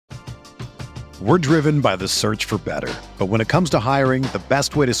We're driven by the search for better. But when it comes to hiring, the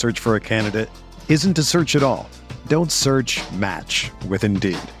best way to search for a candidate isn't to search at all. Don't search, match with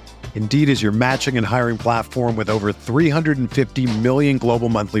Indeed. Indeed is your matching and hiring platform with over 350 million global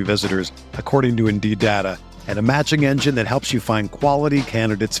monthly visitors, according to Indeed data, and a matching engine that helps you find quality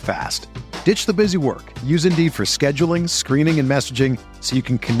candidates fast. Ditch the busy work. Use Indeed for scheduling, screening, and messaging so you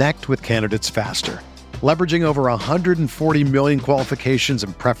can connect with candidates faster. Leveraging over 140 million qualifications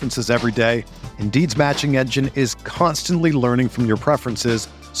and preferences every day, Indeed's matching engine is constantly learning from your preferences,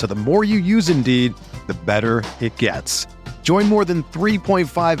 so the more you use Indeed, the better it gets. Join more than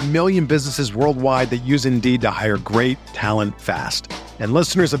 3.5 million businesses worldwide that use Indeed to hire great talent fast. And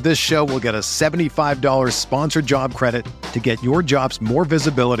listeners of this show will get a $75 sponsored job credit to get your jobs more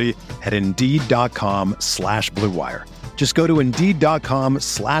visibility at Indeed.com/Blue Wire. Just go to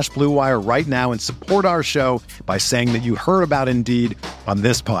Indeed.com/Blue Wire right now and support our show by saying that you heard about Indeed on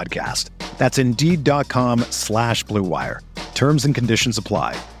this podcast. That's Indeed.com/Blue Wire. Terms and conditions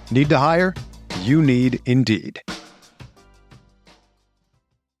apply. Need to hire? You need Indeed.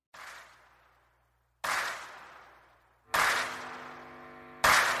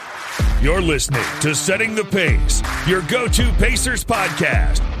 You're listening to Setting the Pace, your go-to Pacers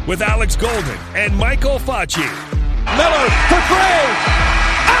podcast with Alex Golden and Michael Facci. Miller for three.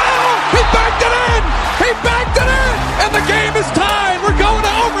 Oh, he backed it in. He backed it in. And the game is tied. We're going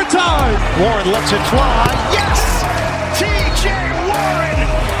to overtime. Warren lets it fly. Yes. T.J. Warren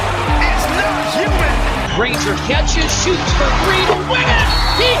is not human. Granger catches, shoots for three to win it.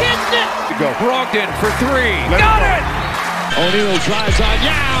 He hits it. Go. Brogdon for three. Got it. O'Neal drives on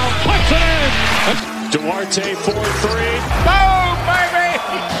Yao. Puts it in. Duarte 4-3. Boom, baby.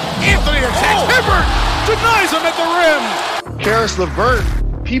 Anthony attacks. Hibbert denies him at the rim. Karis LeVert,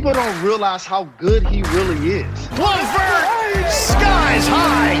 people don't realize how good he really is. LeVert, skies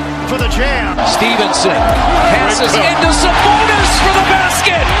high for the jam. Stevenson passes into Sabonis for the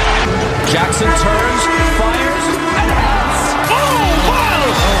basket. Jackson turns, fires, and hits. Oh, wow.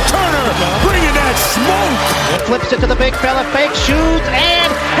 Turner bringing that smoke. Flips it to the big fella, fake shoots,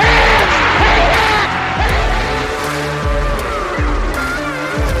 and hits!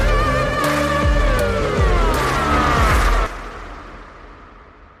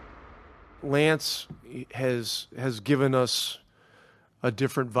 Lance has given us a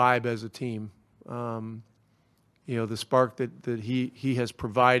different vibe as a team. The spark that he has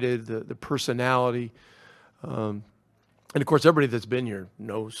provided, the personality, and of course everybody that's been here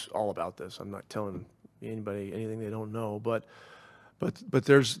knows all about this. I'm not telling anybody anything they don't know, but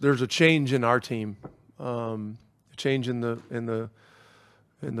there's a change in our team, a change in the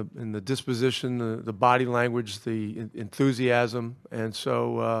disposition, the body language, the enthusiasm, and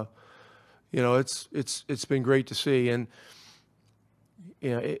so it's been great to see, and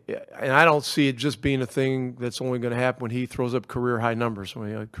and I don't see it just being a thing that's only going to happen when he throws up career high numbers,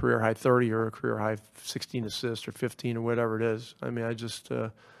 when a career high 30 or a career high 16 assists or 15 or whatever it is. I mean, there's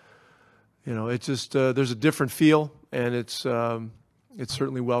a different feel, and it's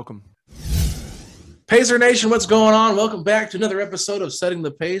certainly welcome. Pacer Nation, what's going on? Welcome back to another episode of Setting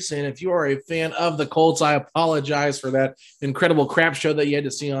the Pace. And if you are a fan of the Colts, I apologize for that incredible crap show that you had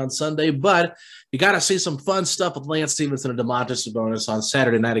to see on Sunday. But you got to see some fun stuff with Lance Stephenson and Domantas Sabonis on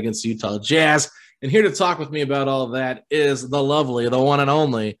Saturday night against the Utah Jazz. And here to talk with me about all of that is the lovely, the one and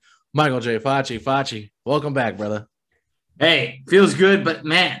only Michael J. Facci. Facci, welcome back, brother. Hey, feels good, but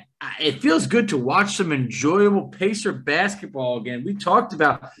man, it feels good to watch some enjoyable Pacer basketball again. We talked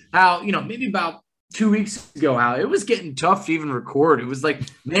about how, maybe about 2 weeks ago, how it was getting tough to even record. It was like,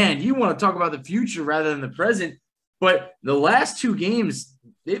 man, you want to talk about the future rather than the present. But the last two games,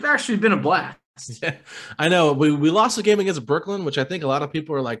 they've actually been a blast. Yeah, I know. We lost a game against Brooklyn, which I think a lot of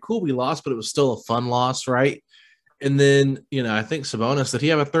people are like, cool, we lost, but it was still a fun loss, right? And then, I think Sabonis, did he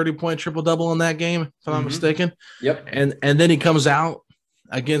have a 30-point triple-double in that game, if I'm not mistaken? Yep. And then he comes out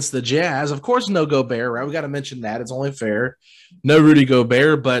against the Jazz. Of course, no Gobert, right? We got to mention that. It's only fair. No Rudy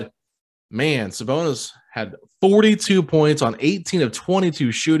Gobert, but man, Sabonis had 42 points on 18 of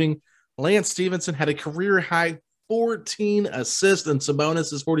 22 shooting. Lance Stephenson had a career-high 14 assists, and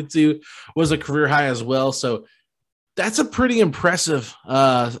Sabonis' 42 was a career high as well. So that's a pretty impressive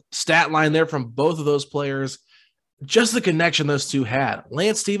stat line there from both of those players. Just the connection those two had.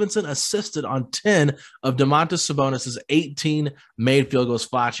 Lance Stephenson assisted on 10 of Domantas Sabonis' 18 made field goals.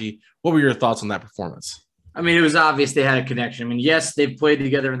 Facci, what were your thoughts on that performance? I mean, it was obvious they had a connection. I mean, yes, they've played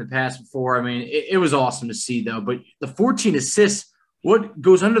together in the past before. I mean, it was awesome to see, though. But the 14 assists, what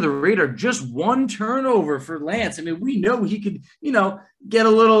goes under the radar, just one turnover for Lance. I mean, we know he could, get a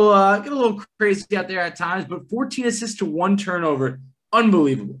little crazy out there at times, but 14 assists to one turnover,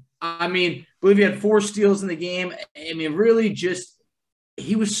 unbelievable. I mean, I believe he had 4 steals in the game. I mean, really just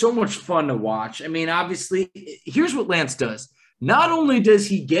he was so much fun to watch. I mean, obviously, here's what Lance does. Not only does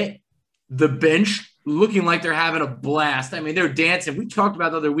he get the bench looking like they're having a blast. I mean, they're dancing. We talked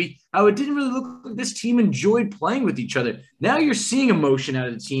about the other week how it didn't really look like this team enjoyed playing with each other. Now you're seeing emotion out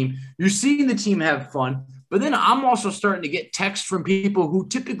of the team. You're seeing the team have fun. But then I'm also starting to get texts from people who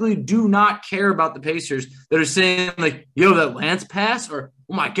typically do not care about the Pacers that are saying like, yo, that Lance pass, or,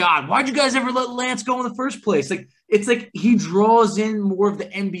 oh my God, why'd you guys ever let Lance go in the first place? Like, it's like he draws in more of the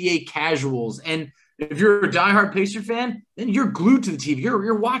NBA casuals. And if you're a diehard Pacer fan, then you're glued to the TV.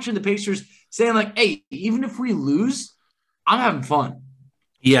 You're watching the Pacers saying like, hey, even if we lose, I'm having fun.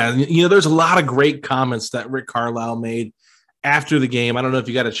 Yeah, you know, there's a lot of great comments that Rick Carlisle made after the game. I don't know if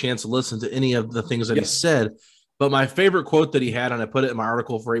you got a chance to listen to any of the things that he said, but my favorite quote that he had, and I put it in my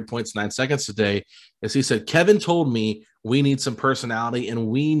article for 8 points, 9 seconds today, is he said, Kevin told me we need some personality and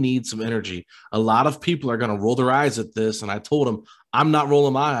we need some energy. A lot of people are going to roll their eyes at this. And I told him, I'm not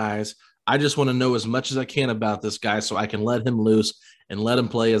rolling my eyes. I just want to know as much as I can about this guy so I can let him loose and let him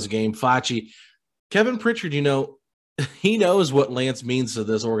play his game. Facci, Kevin Pritchard, you know, he knows what Lance means to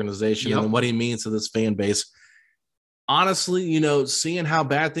this organization and what he means to this fan base. Honestly, you know, seeing how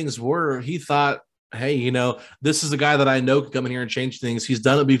bad things were, he thought, hey, you know, this is a guy that I know can come in here and change things. He's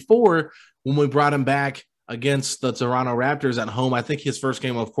done it before when we brought him back against the Toronto Raptors at home. I think his first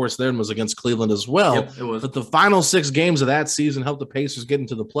game, of course, then was against Cleveland as well. Yep, it was. But the final 6 games of that season helped the Pacers get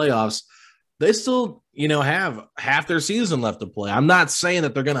into the playoffs. They still, you know, have half their season left to play. I'm not saying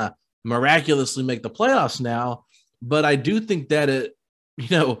that they're going to miraculously make the playoffs now, but I do think that it, you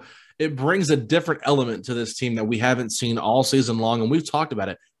know, it brings a different element to this team that we haven't seen all season long. And we've talked about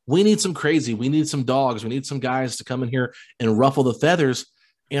it. We need some crazy. We need some dogs. We need some guys to come in here and ruffle the feathers.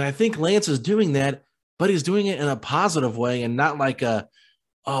 And I think Lance is doing that, but he's doing it in a positive way and not like a,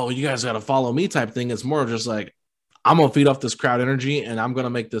 oh, you guys got to follow me type thing. It's more of just like, I'm going to feed off this crowd energy and I'm going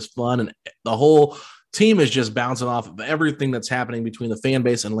to make this fun. And the whole team is just bouncing off of everything that's happening between the fan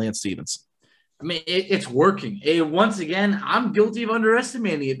base and Lance Stephenson. I mean, it's working. Once again, I'm guilty of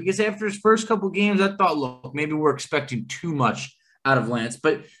underestimating it because after his first couple games, I thought, look, maybe we're expecting too much out of Lance.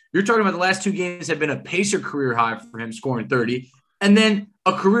 But you're talking about the last 2 games have been a Pacer career high for him, scoring 30, and then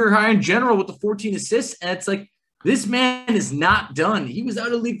a career high in general with the 14 assists. And it's like, this man is not done. He was out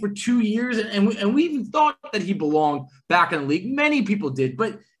of the league for 2 years, and we even thought that he belonged back in the league. Many people did,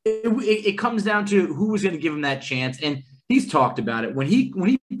 but it comes down to who was going to give him that chance. And he's talked about it. When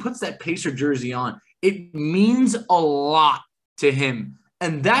he puts that Pacer jersey on, it means a lot to him.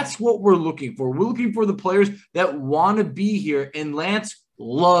 And that's what we're looking for. We're looking for the players that want to be here. And Lance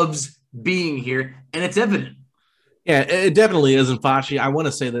loves being here, and it's evident. Yeah, it definitely is. And Facci, I want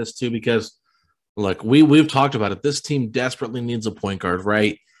to say this too, because look, we've talked about it. This team desperately needs a point guard,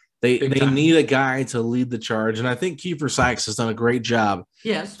 right? They need a guy to lead the charge. And I think Kiefer Sykes has done a great job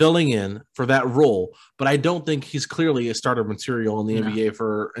filling in for that role. But I don't think he's clearly a starter material in the NBA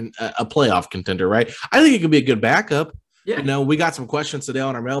for a playoff contender, right? I think it could be a good backup. Yeah. You know, we got some questions today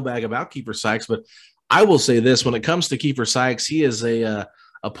on our mailbag about Kiefer Sykes, but I will say this. When it comes to Kiefer Sykes, he is a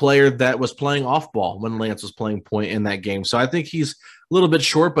player that was playing off ball when Lance was playing point in that game. So I think he's a little bit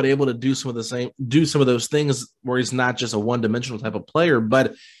short, but able to do some of those things where he's not just a one-dimensional type of player.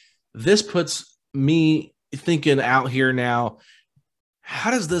 But this puts me thinking out here now,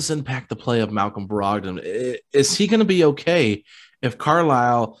 how does this impact the play of Malcolm Brogdon? Is he going to be okay if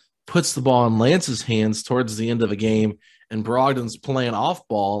Carlisle puts the ball in Lance's hands towards the end of a game and Brogdon's playing off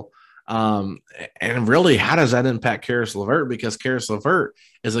ball? And really, how does that impact Caris LeVert? Because Caris LeVert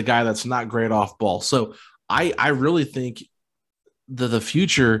is a guy that's not great off ball. So I really think the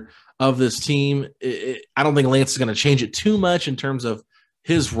future of this team, I don't think Lance is going to change it too much in terms of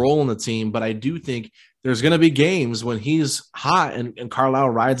his role in the team, but I do think there's going to be games when he's hot and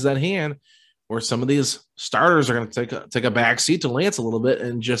Carlisle rides that hand where some of these starters are going to take a back seat to Lance a little bit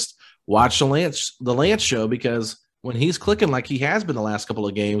and just watch the Lance show, because when he's clicking like he has been the last couple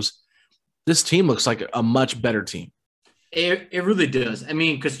of games, this team looks like a much better team. It really does. I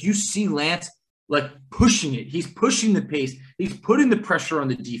mean, because you see Lance like pushing it. He's pushing the pace. He's putting the pressure on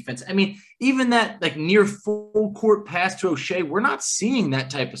the defense. I mean, even that like near full court pass to O'Shea, we're not seeing that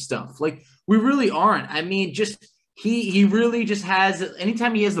type of stuff. Like, we really aren't. I mean, just he really just has,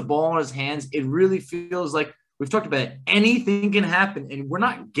 anytime he has the ball in his hands, it really feels like, we've talked about it, anything can happen. And we're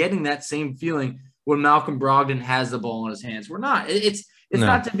not getting that same feeling when Malcolm Brogdon has the ball in his hands. We're not. It's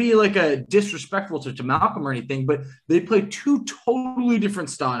not to be like a disrespectful to Malcolm or anything, but they play 2 totally different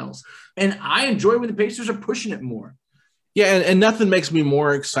styles. And I enjoy when the Pacers are pushing it more. Yeah, and nothing makes me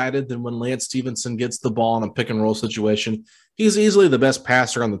more excited than when Lance Stevenson gets the ball in a pick and roll situation. He's easily the best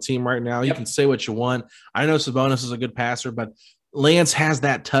passer on the team right now. You can say what you want. I know Sabonis is a good passer, but Lance has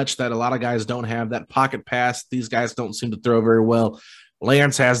that touch that a lot of guys don't have, that pocket pass these guys don't seem to throw very well.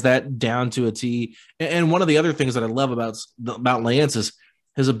 Lance has that down to a T. And one of the other things that I love about Lance is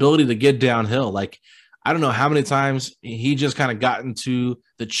his ability to get downhill. Like, I don't know how many times he just kind of got into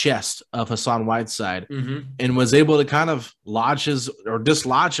the chest of Hassan Whiteside and was able to kind of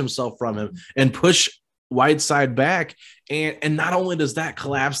dislodge himself from him and push Whiteside back. And not only does that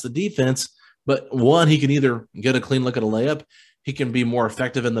collapse the defense, but one, he can either get a clean look at a layup, he can be more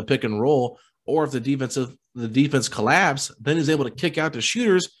effective in the pick and roll, or if the defense collapse, then he's able to kick out to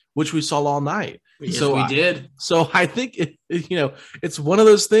shooters, which we saw all night. Yes, we did. So I think it's one of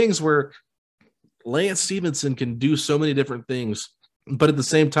those things where Lance Stevenson can do so many different things, but at the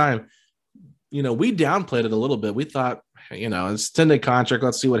same time, we downplayed it a little bit. We thought, it's a 10-day contract.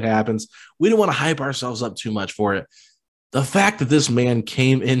 Let's see what happens. We didn't want to hype ourselves up too much for it. The fact that this man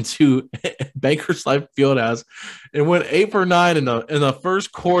came into Bankers Life Fieldhouse and went 8 for 9 in the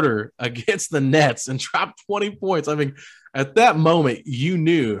first quarter against the Nets and dropped 20 points. I mean, at that moment, you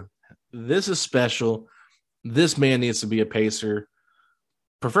knew this is special. This man needs to be a Pacer,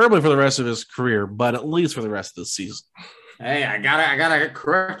 preferably for the rest of his career, but at least for the rest of the season. Hey, I gotta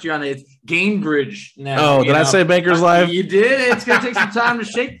correct you on it. It's Gainbridge now. Oh, did I say Bankers Life? You did. It's gonna take some time to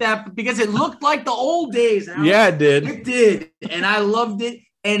shake that because it looked like the old days. Alex. Yeah, it did. It did, and I loved it.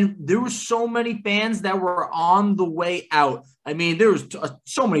 And there were so many fans that were on the way out. I mean, there was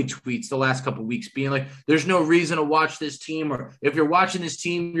so many tweets the last couple of weeks being like, "There's no reason to watch this team," or "If you're watching this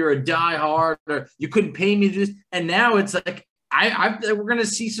team, you're a diehard," or "You couldn't pay me to do this." And now it's like, we're going to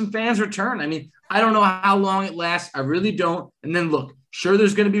see some fans return. I mean, I don't know how long it lasts. I really don't. And then look, sure,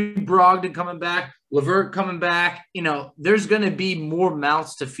 there's going to be Brogdon coming back, LeVert coming back. There's going to be more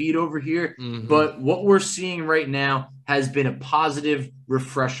mouths to feed over here. Mm-hmm. But what we're seeing right now has been a positive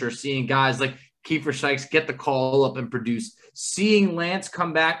refresher. Seeing guys like Kiefer Sykes get the call up and produce. Seeing Lance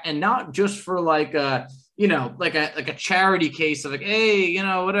come back, and not just for like a charity case of like, hey,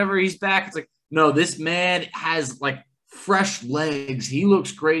 whatever, he's back. It's like, no, this man has like fresh legs. He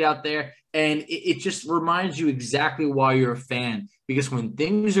looks great out there. And it just reminds you exactly why you're a fan. Because when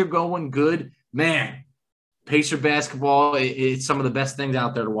things are going good, man, Pacer basketball, it's some of the best things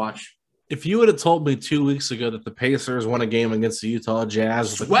out there to watch. If you would have told me 2 weeks ago that the Pacers won a game against the Utah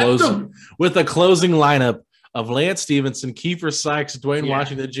Jazz with a closing lineup of Lance Stevenson, Kiefer Sykes, Dwayne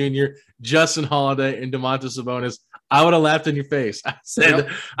Washington Jr., Justin Holiday, and Domantas Sabonis, I would have laughed in your face.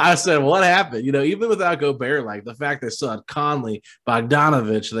 I said, what happened? Even without Gobert, like the fact they still had Conley,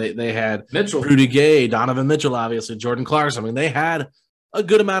 Bogdanovich, they had Mitchell, Rudy Gay, Donovan Mitchell, obviously, Jordan Clarkson. I mean, they had a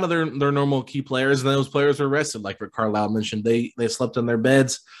good amount of their normal key players, and those players were rested. Like Rick Carlisle mentioned, they slept in their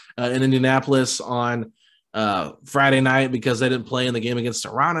beds in Indianapolis on Friday night because they didn't play in the game against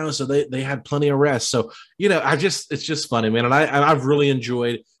Toronto, so they had plenty of rest. So it's just funny, man, and I've really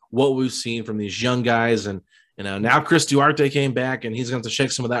enjoyed what we've seen from these young guys. And now Chris Duarte came back, and he's going to have to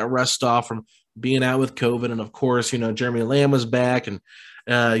shake some of that rust off from being out with COVID. And of course, Jeremy Lamb was back, and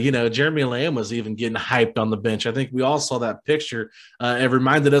Jeremy Lamb was even getting hyped on the bench. I think we all saw that picture. It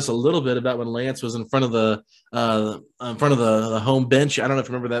reminded us a little bit about when Lance was in front of the home bench. I don't know if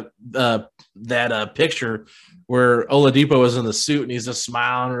you remember that picture where Oladipo was in the suit and he's just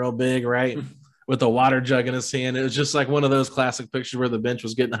smiling real big, right? With a water jug in his hand. It was just like one of those classic pictures where the bench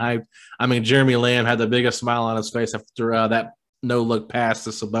was getting hyped. I mean, Jeremy Lamb had the biggest smile on his face after that no-look pass to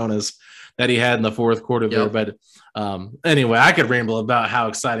Sabonis that he had in the fourth quarter there. But anyway, I could ramble about how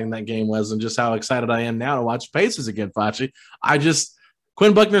exciting that game was and just how excited I am now to watch Pacers again, Facci.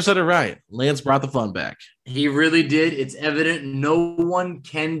 Quinn Buckner said it right. Lance brought the fun back. He really did. It's evident. No one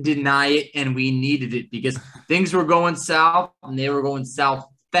can deny it, and we needed it because things were going south, and they were going south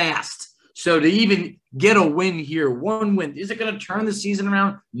fast. So to even get a win here, one win, is it going to turn the season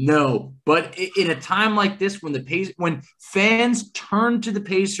around? No. But in a time like this, when fans turn to the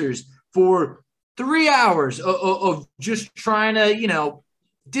Pacers for 3 hours of just trying to,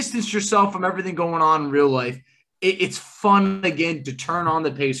 distance yourself from everything going on in real life, it's fun again to turn on the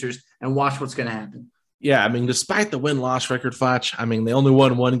Pacers and watch what's going to happen. Yeah, I mean, despite the win-loss record, Foch, I mean, they only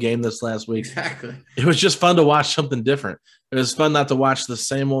won one game this last week. Exactly. It was just fun to watch something different. It was fun not to watch the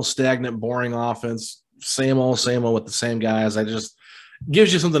same old stagnant, boring offense, same old with the same guys. It just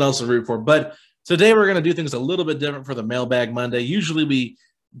gives you something else to root for. But today we're going to do things a little bit different for the Mailbag Monday. Usually we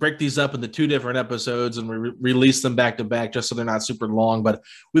break these up into 2 different episodes and we release them back-to-back just so they're not super long. But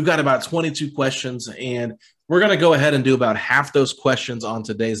we've got about 22 questions, and we're going to go ahead and do about half those questions on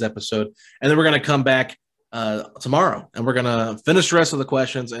today's episode. And then we're going to come back tomorrow, and we're going to finish the rest of the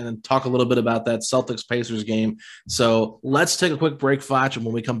questions and then talk a little bit about that Celtics-Pacers game. So let's take a quick break, Foch, and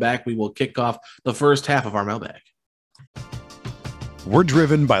when we come back, we will kick off the first half of our mailbag. We're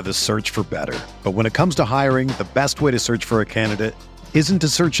driven by the search for better. But when it comes to hiring, the best way to search for a candidate isn't to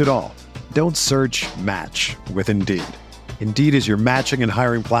search at all. Don't search, match with Indeed. Indeed is your matching and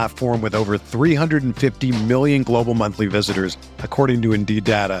hiring platform with over 350 million global monthly visitors, according to Indeed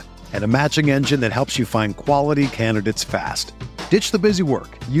data, and a matching engine that helps you find quality candidates fast. Ditch the busy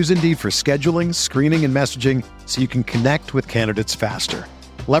work. Use Indeed for scheduling, screening, and messaging so you can connect with candidates faster.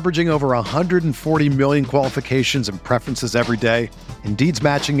 Leveraging over 140 million qualifications and preferences every day, Indeed's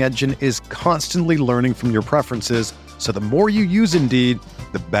matching engine is constantly learning from your preferences, so the more you use Indeed,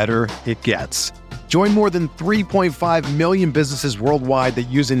 the better it gets. Join more than 3.5 million businesses worldwide that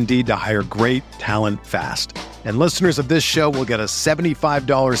use Indeed to hire great talent fast. And listeners of this show will get a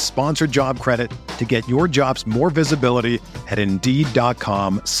 $75 sponsored job credit to get your jobs more visibility at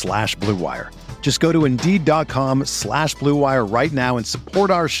Indeed.com/Blue Wire. Just go to Indeed.com/Blue Wire right now and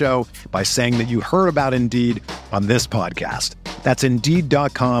support our show by saying that you heard about Indeed on this podcast. That's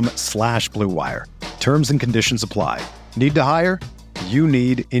Indeed.com/Blue Wire. Terms and conditions apply. Need to hire? You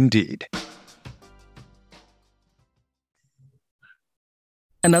need Indeed.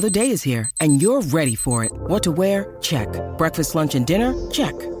 Another day is here, and you're ready for it. What to wear? Check. Breakfast, lunch, and dinner?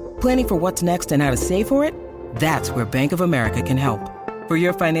 Check. Planning for what's next and how to save for it? That's where Bank of America can help. For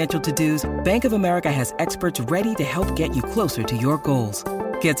your financial to-dos, Bank of America has experts ready to help get you closer to your goals.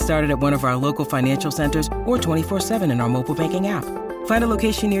 Get started at one of our local financial centers or 24/7 in our mobile banking app. Find a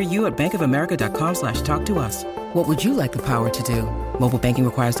location near you at bankofamerica.com/talktous. What would you like the power to do? Mobile banking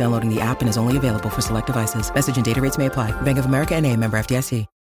requires downloading the app and is only available for select devices. Message and data rates may apply. Bank of America NA, member FDIC.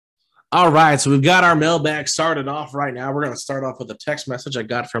 All right, so we've got our mailbag started off right now. We're going to start off with a text message I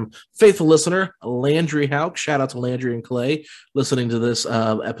got from faithful listener Landry Hauk. Shout out to Landry and Clay listening to this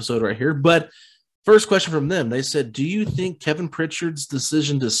episode right here. But first question from them, they said, do you think Kevin Pritchard's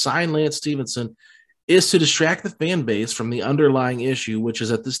decision to sign Lance Stevenson is to distract the fan base from the underlying issue, which is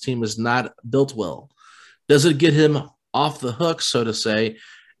that this team is not built well? Does it get him off the hook, so to say,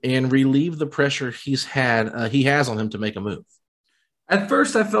 and relieve the pressure he has on him to make a move? At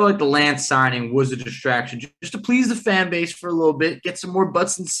first, I felt like the Lance signing was a distraction just to please the fan base for a little bit, get some more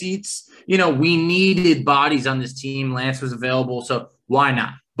butts and seats. You know, we needed bodies on this team. Lance was available, so why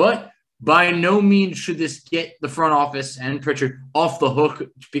not? But by no means should this get the front office and Pritchard off the hook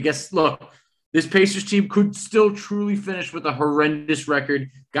because, look, this Pacers team could still truly finish with a horrendous record.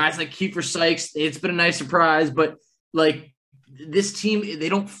 Guys like Kiefer Sykes, it's been a nice surprise, but, like, this team, they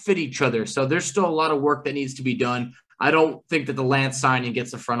don't fit each other. So there's still a lot of work that needs to be done. I don't think that the Lance signing gets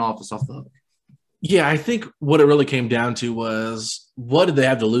the front office off the hook. Yeah, I think what it really came down to was what did they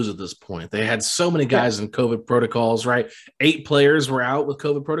have to lose at this point? They had so many guys in COVID protocols, right? 8 players were out with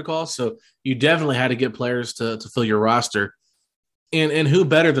COVID protocols, so you definitely had to get players to fill your roster. And who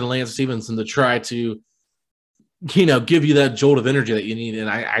better than Lance Stevenson to try to, give you that jolt of energy that you need? And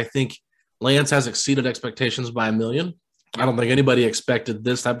I think Lance has exceeded expectations by a million. I don't think anybody expected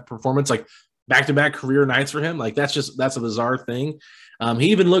this type of performance. Like, back-to-back career nights for him. Like, that's a bizarre thing.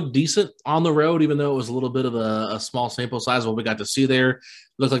 He even looked decent on the road, even though it was a little bit of a small sample size. What we got to see there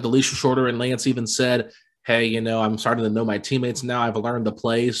looked like the leash was shorter, and Lance even said, hey, I'm starting to know my teammates now. I've learned the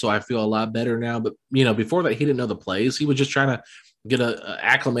plays, so I feel a lot better now. But, before that, he didn't know the plays. He was just trying to get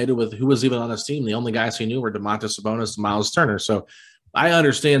acclimated with who was even on his team. The only guys he knew were Domantas Sabonis and Miles Turner. So I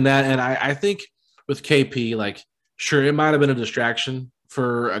understand that, and I think with KP, like, sure, it might have been a distraction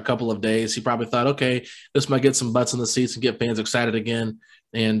for a couple of days. He probably thought, okay, this might get some butts in the seats and get fans excited again.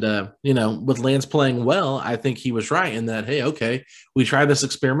 And, with Lance playing well, I think he was right in that, hey, okay, we tried this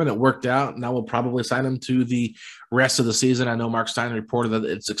experiment. It worked out. Now we'll probably sign him to the rest of the season. I know Mark Stein reported that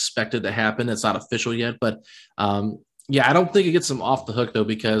it's expected to happen. It's not official yet. But, I don't think it gets him off the hook, though,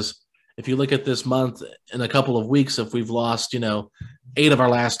 because if you look at this month, in a couple of weeks, if we've lost, 8 of our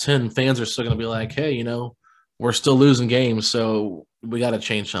last 10, fans are still going to be like, hey, we're still losing games, so we got to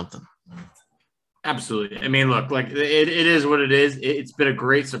change something. Absolutely. I mean, look, like it is what it is. It's been a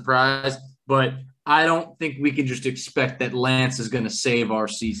great surprise, but I don't think we can just expect that Lance is going to save our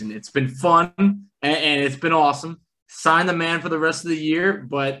season. It's been fun and it's been awesome. Sign the man for the rest of the year,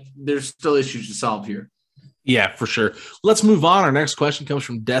 but there's still issues to solve here. Yeah, for sure. Let's move on. Our next question comes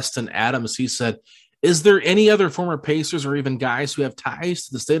from Destin Adams. He said, is there any other former Pacers or even guys who have ties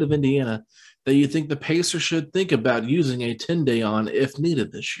to the state of Indiana that you think the Pacers should think about using a 10-day on if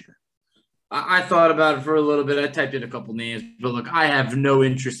needed this year? I thought about it for a little bit. I typed in a couple names, but look, I have no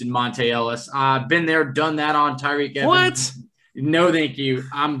interest in Monte Ellis. I've been there, done that on Tyreek Evans. What? No, thank you.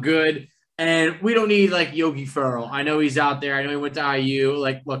 I'm good. And we don't need like Yogi Ferrell. I know he's out there. I know he went to IU.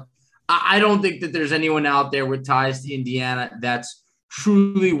 Like, look, I don't think that there's anyone out there with ties to Indiana that's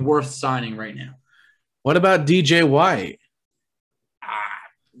truly worth signing right now. What about DJ White?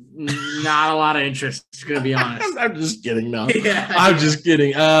 Not a lot of interest, going to be honest. I'm just kidding. No, yeah. I'm just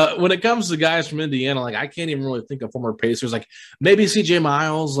kidding. When it comes to guys from Indiana, like I can't even really think of former Pacers. Like maybe CJ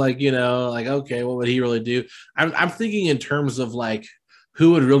Miles, like, you know, like, okay, what would he really do? I'm thinking in terms of like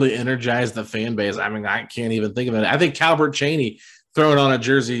who would really energize the fan base. I mean, I can't even think of it. I think Calbert Chaney throwing on a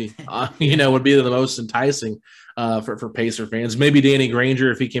jersey, you know, would be the most enticing for Pacer fans. Maybe Danny Granger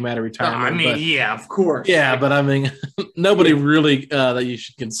if he came out of retirement. I mean, yeah, of course. Yeah, but I mean, nobody really that you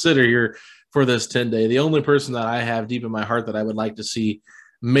should consider here for this 10-day. The only person that I have deep in my heart that I would like to see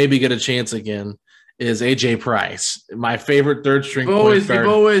maybe get a chance again is AJ Price, my favorite third string point guard.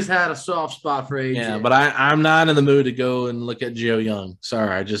 You've always had a soft spot for AJ. Yeah, but I'm not in the mood to go and look at Joe Young.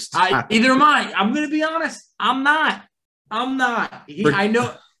 Sorry, either am I. I'm going to be honest. I'm not. I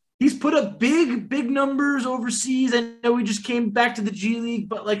know he's put up big numbers overseas. I know he just came back to the G League,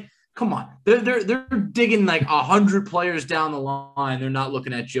 but like, come on, they're digging like 100 players down the line. They're not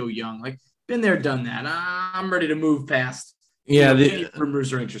looking at Joe Young. Like, been there, done that. I'm ready to move past. Yeah, the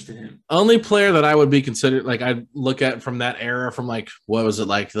rumors are interested in him. Only player that I would be considered, like I'd look at from that era, from like what was it,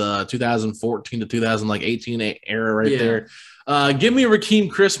 like the 2014 to 2018 era, right there. Give me Rakeem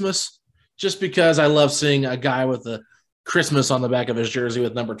Christmas, just because I love seeing a guy with a Christmas on the back of his jersey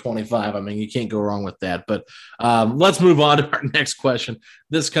with number 25. I mean, you can't go wrong with that. But let's move on to our next question.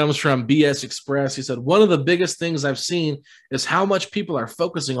 This comes from BS Express. He said, one of the biggest things I've seen is how much people are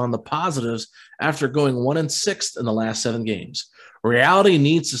focusing on the positives after going 1-6 in the last 7 games. Reality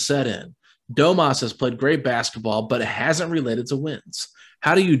needs to set in. Domas has played great basketball, but it hasn't related to wins.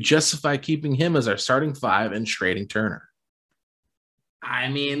 How do you justify keeping him as our starting 5 and trading Turner? I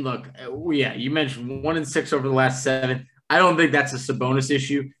mean, look, yeah, you mentioned 1-6 over the last 7. I don't think that's a Sabonis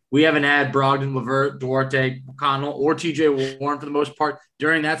issue. We haven't had Brogdon, LeVert, Duarte, McConnell, or TJ Warren for the most part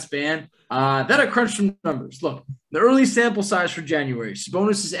during that span. Then I crunched some numbers. Look, the early sample size for January,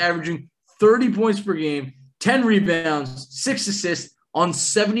 Sabonis is averaging 30 points per game, 10 rebounds, 6 assists on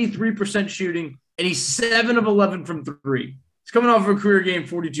 73% shooting, and he's 7 of 11 from 3. He's coming off of a career game,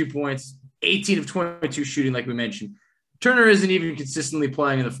 42 points, 18 of 22 shooting, like we mentioned. Turner isn't even consistently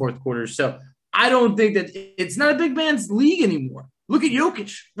playing in the fourth quarter. So I don't think that it's not a big man's league anymore. Look at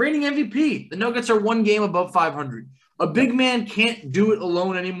Jokic, reigning MVP. The Nuggets are 1 game above 500. A big man can't do it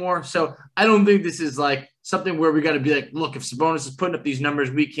alone anymore. So I don't think this is like something where we got to be like, look, if Sabonis is putting up these numbers,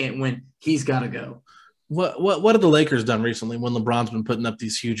 we can't win. He's got to go. What have the Lakers done recently when LeBron's been putting up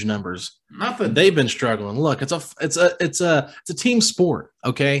these huge numbers? Nothing. They've been struggling. Look, it's a team sport,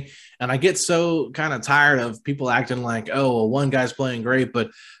 okay? And I get so kind of tired of people acting like, oh, well, one guy's playing great,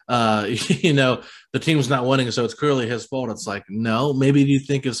 but you know, the team's not winning, so it's clearly his fault. It's like, no, maybe you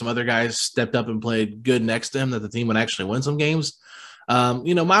think if some other guys stepped up and played good next to him that the team would actually win some games.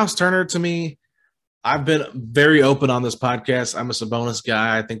 You know, Miles Turner, to me, I've been very open on this podcast. I'm a Sabonis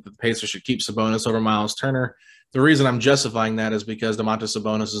guy. I think the Pacers should keep Sabonis over Miles Turner. The reason I'm justifying that is because Domantas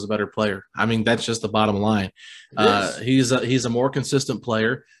Sabonis is a better player. I mean, that's just the bottom line. He's a more consistent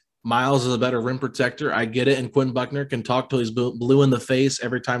player. Miles is a better rim protector. I get it. And Quinn Buckner can talk till he's blue in the face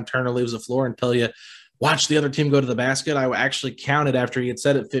every time Turner leaves the floor and tell you, watch the other team go to the basket. I actually counted after he had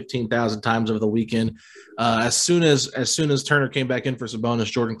said it 15,000 times over the weekend. As soon as Turner came back in for Sabonis,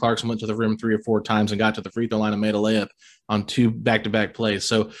 Jordan Clarkson went to the rim 3 or 4 times and got to the free throw line and made a layup on 2 back-to-back plays.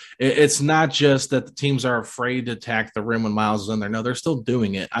 So it's not just that the teams are afraid to attack the rim when Miles is in there. No, they're still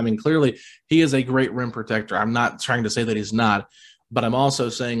doing it. I mean, clearly he is a great rim protector. I'm not trying to say that he's not, but I'm also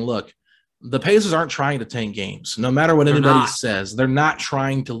saying, look, the Pacers aren't trying to tank games. No matter what anybody says, they're not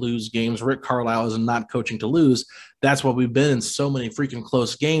trying to lose games. Rick Carlisle is not coaching to lose. That's why we've been in so many freaking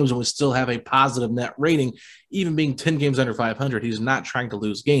close games, and we still have a positive net rating, even being 10 games under 500. He's not trying to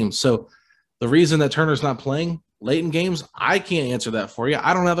lose games. So the reason that Turner's not playing late in games, I can't answer that for you.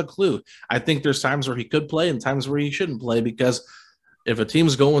 I don't have a clue. I think there's times where he could play and times where he shouldn't play, because if a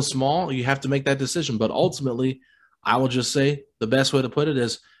team's going small, you have to make that decision. But ultimately, I will just say the best way to put it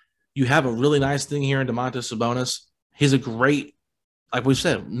is, you have a really nice thing here in Domantas Sabonis. He's a great, like we've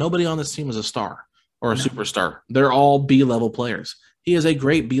said, nobody on this team is a star or a superstar. They're all B-level players. He is a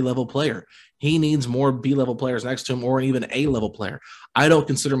great B-level player. He needs more B-level players next to him, or even A-level player. I don't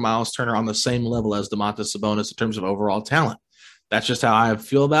consider Miles Turner on the same level as Domantas Sabonis in terms of overall talent. That's just how I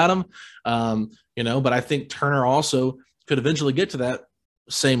feel about him. You know, but I think Turner also could eventually get to that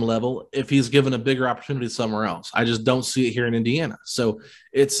same level if he's given a bigger opportunity somewhere else. I just don't see it here in Indiana. So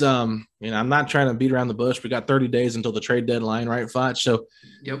it's you know, I'm not trying to beat around the bush. We got 30 days until the trade deadline, right, Foch? So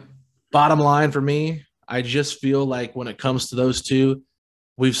yep. Bottom line for me, I just feel like when it comes to those two,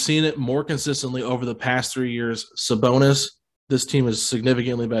 we've seen it more consistently over the past 3 years. Sabonis, this team is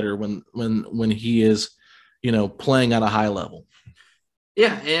significantly better when he is, playing at a high level.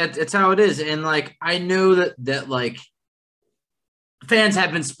 Yeah, it's how it is. And like, I know that like fans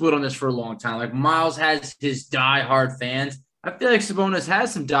have been split on this for a long time. Like Miles has his diehard fans. I feel like Sabonis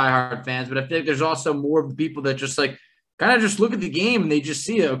has some diehard fans, but I feel like there's also more people that just like kind of just look at the game and they just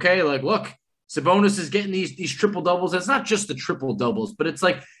see it. Okay, like look, Sabonis is getting these triple doubles. It's not just the triple doubles, but it's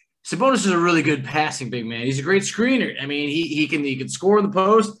like Sabonis is a really good passing big man. He's a great screener. I mean, he can score in the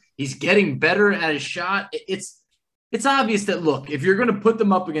post. He's getting better at his shot. It's obvious that look, if you're going to put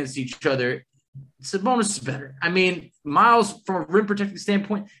them up against each other, Sabonis is better. I mean, Miles, from a rim protecting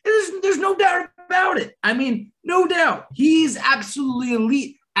standpoint, there's no doubt about it. I mean, no doubt. He's absolutely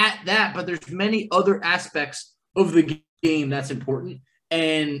elite at that, but there's many other aspects of the game that's important.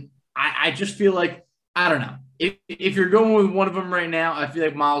 And I just feel like, I don't know. If you're going with one of them right now, I feel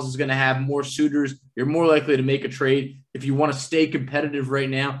like Miles is going to have more suitors. You're more likely to make a trade. If you want to stay competitive right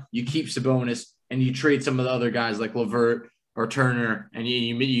now, you keep Sabonis and you trade some of the other guys like LeVert or Turner, and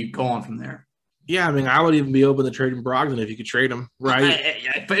you go on from there. Yeah, I mean, I would even be open to trading Brogdon if you could trade him,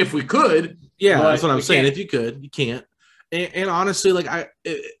 right? But if we could. Yeah, that's what I'm saying. If you could, you can't. And honestly, like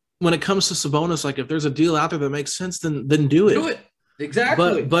when it comes to Sabonis, like if there's a deal out there that makes sense, then do it. Do it.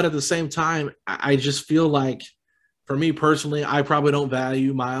 Exactly. But at the same time, I just feel like, for me personally, I probably don't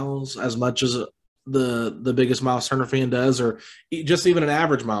value Miles as much as the biggest Miles Turner fan does, or just even an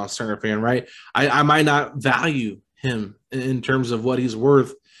average Miles Turner fan, right? I might not value him in terms of what he's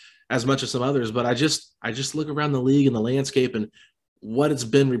worth as much as some others, but I just look around the league and the landscape and what it's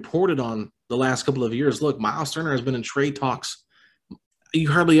been reported on the last couple of years. Look, Miles Turner has been in trade talks.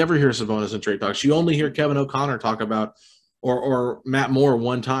 You hardly ever hear Sabonis in trade talks. You only hear Kevin O'Connor talk about or Matt Moore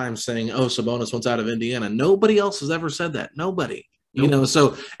one time saying, oh, Sabonis wants out of Indiana. Nobody else has ever said that. Nobody. Nope.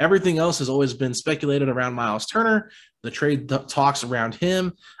 So everything else has always been speculated around Miles Turner. The trade talks around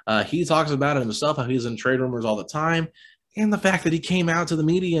him. He talks about it himself, how he's in trade rumors all the time. And the fact that he came out to the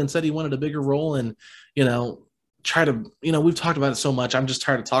media and said he wanted a bigger role and, try to, we've talked about it so much. I'm just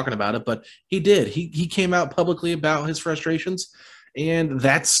tired of talking about it, but he did. He came out publicly about his frustrations. And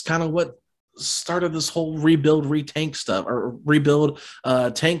that's kind of what started this whole tank stuff.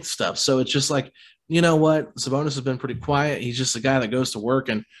 So it's just like, you know what? Sabonis has been pretty quiet. He's just a guy that goes to work,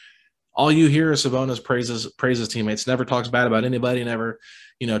 and all you hear is Sabonis praises teammates, never talks bad about anybody, never,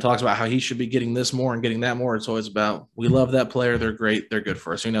 talks about how he should be getting this more and getting that more. It's always about, we love that player. They're great. They're good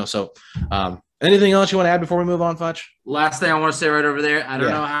for us, So anything else you want to add before we move on, Fudge? Last thing I want to say right over there. I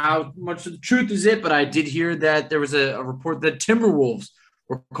don't know how much of the truth is it, but I did hear that there was a report that Timberwolves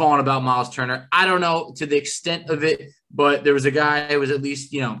were calling about Miles Turner. I don't know to the extent of it, but there was a guy who was at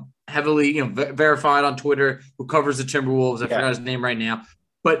least, heavily, verified on Twitter who covers the Timberwolves. I forgot his name right now,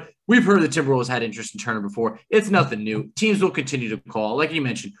 but we've heard the Timberwolves had interest in Turner before. It's nothing new. Teams will continue to call. Like you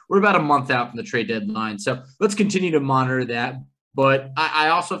mentioned, we're about a month out from the trade deadline, so let's continue to monitor that. But I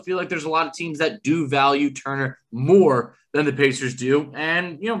also feel like there's a lot of teams that do value Turner more than the Pacers do,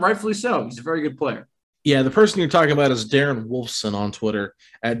 and, rightfully so. He's a very good player. Yeah, the person you're talking about is Darren Wolfson on Twitter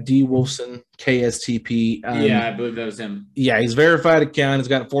at DWolfson KSTP. I believe that was him. Yeah, he's verified account. He's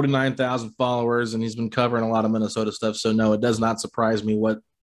got 49,000 followers, and he's been covering a lot of Minnesota stuff. So, no, it does not surprise me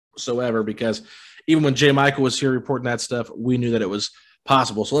whatsoever, because even when Jay Michael was here reporting that stuff, we knew that it was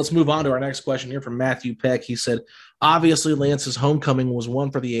possible. So let's move on to our next question here from Matthew Peck. He said, obviously, Lance's homecoming was one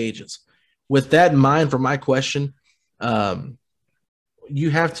for the ages. With that in mind, for my question, you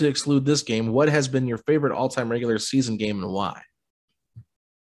have to exclude this game. What has been your favorite all-time regular season game and why?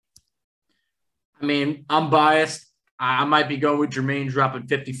 I mean, I'm biased. I might be going with Jermaine dropping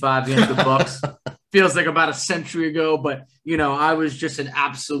 55 against the Bucks. Feels like about a century ago, but, I was just an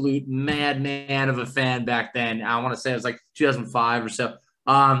absolute madman of a fan back then. I want to say it was like 2005 or so.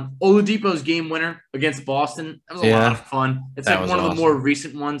 Oladipo's game winner against Boston. That was a lot of fun. It's like one of the more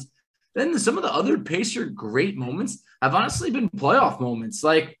recent ones. Then some of the other Pacer great moments have honestly been playoff moments,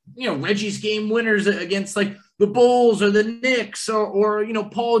 like, Reggie's game winners against like the Bulls or the Knicks or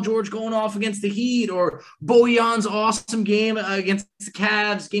Paul George going off against the Heat, or Bojan's awesome game against the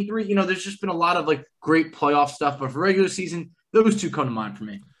Cavs, game 3. There's just been a lot of like great playoff stuff, but for regular season, those two come to mind for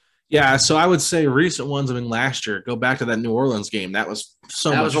me. Yeah, so I would say recent ones. I mean, last year, go back to that New Orleans game. That was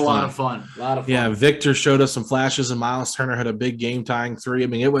that was a lot of fun. Yeah, Victor showed us some flashes, and Miles Turner had a big game-tying 3. I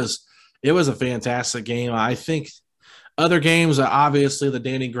mean, it was a fantastic game. I think other games, obviously, the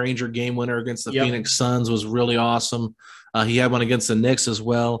Danny Granger game winner against the Phoenix Suns was really awesome. He had one against the Knicks as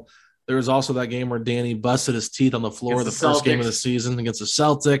well. There was also that game where Danny busted his teeth on the floor, the first game of the season against the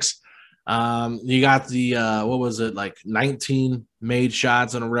Celtics. You got the what was it, like 19 made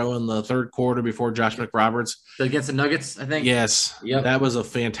shots in a row in the third quarter before Josh McRoberts against the Nuggets, I think. Yes, yep. That was a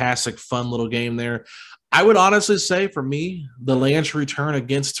fantastic, fun little game there. I would honestly say for me, the Lance return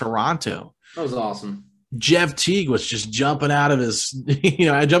against Toronto. That was awesome. Jeff Teague was just jumping out of his, jumping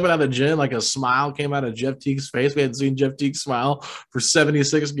out of the gym, like a smile came out of Jeff Teague's face. We hadn't seen Jeff Teague smile for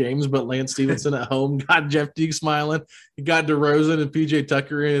 76 games, but Lance Stevenson at home got Jeff Teague smiling. He got DeRozan and PJ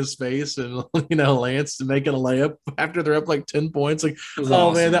Tucker in his face, and Lance making a layup after they're up like 10 points. Like,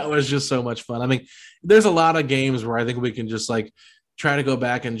 awesome. Man, that was just so much fun. I mean, there's a lot of games where I think we can just like try to go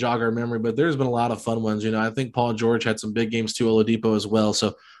back and jog our memory, but there's been a lot of fun ones. I think Paul George had some big games too, Oladipo as well.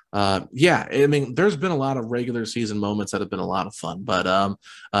 So yeah, I mean, there's been a lot of regular season moments that have been a lot of fun, but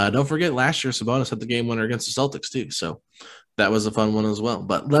don't forget last year Sabonis had the game winner against the Celtics too. So that was a fun one as well.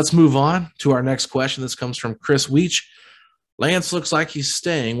 But let's move on to our next question. This comes from Chris Weech. Lance looks like he's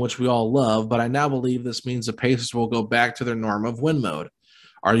staying, which we all love, but I now believe this means the Pacers will go back to their norm of win mode.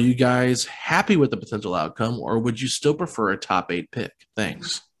 Are you guys happy with the potential outcome, or would you still prefer a top 8 pick?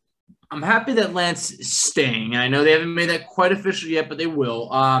 Thanks. I'm happy that Lance is staying. I know they haven't made that quite official yet, but they will.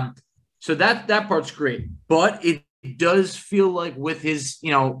 So that part's great. But it does feel like with his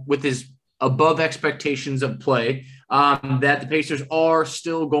above expectations of play, that the Pacers are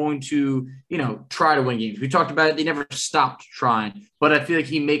still going to, try to win games. We talked about it. They never stopped trying. But I feel like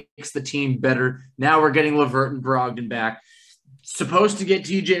he makes the team better. Now we're getting LeVert and Brogdon back. Supposed to get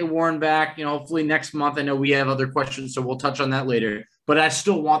TJ Warren back, hopefully next month. I know we have other questions, so we'll touch on that later. But I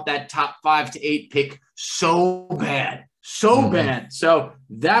still want that top 5 to 8 pick so bad. So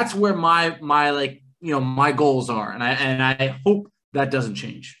that's where my goals are. And I hope that doesn't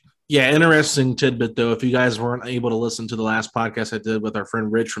change. Yeah, interesting tidbit, though. If you guys weren't able to listen to the last podcast I did with our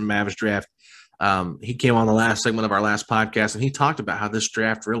friend Rich from Mavs Draft, he came on the last segment of our last podcast, and he talked about how this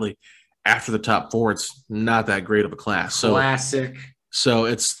draft really, after the top 4, it's not that great of a class. Classic. So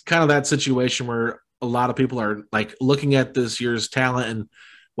it's kind of that situation where a lot of people are like looking at this year's talent, and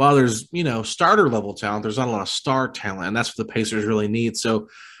while there's, starter level talent, there's not a lot of star talent, and that's what the Pacers really need. So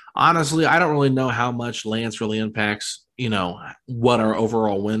honestly, I don't really know how much Lance really impacts, what our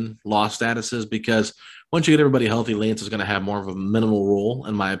overall win-loss status is, because once you get everybody healthy, Lance is going to have more of a minimal role,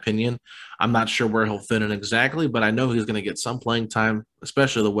 in my opinion. I'm not sure where he'll fit in exactly, but I know he's going to get some playing time,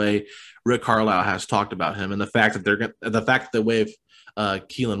 especially the way Rick Carlisle has talked about him, and the fact that they waive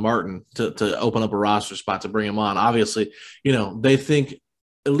Keelan Martin to open up a roster spot to bring him on. Obviously, they think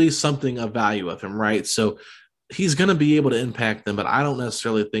at least something of value of him, right? So he's going to be able to impact them, but I don't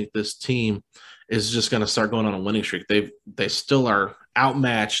necessarily think this team is just going to start going on a winning streak. They still are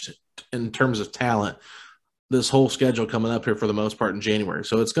outmatched in terms of talent this whole schedule coming up here for the most part in January.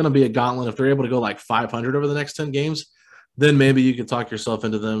 So it's going to be a gauntlet. If they're able to go like 500 over the next 10 games, then maybe you could talk yourself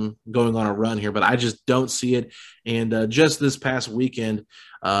into them going on a run here, but I just don't see it. And just this past weekend,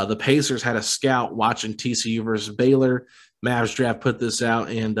 the Pacers had a scout watching TCU versus Baylor. Mavs Draft put this out,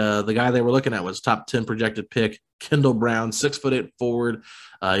 and the guy they were looking at was top 10 projected pick, Kendall Brown, 6'8" forward.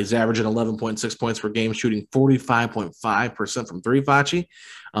 He's averaging 11.6 points per game, shooting 45.5% from three, Facci.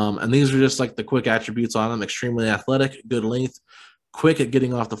 And these are just like the quick attributes on him: extremely athletic, good length, quick at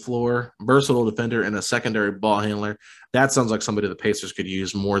getting off the floor, versatile defender, and a secondary ball handler. That sounds like somebody the Pacers could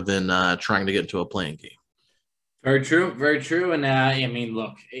use more than trying to get into a playing game. Very true. Very true. And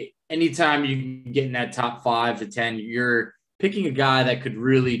look, anytime you get in that top 5 to 10, you're picking a guy that could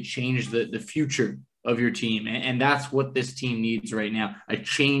really change the future of your team. And that's what this team needs right now, a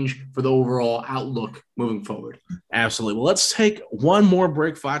change for the overall outlook moving forward. Absolutely. Well, let's take one more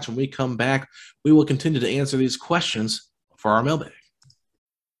break, Fox. When we come back, we will continue to answer these questions for our mailbag.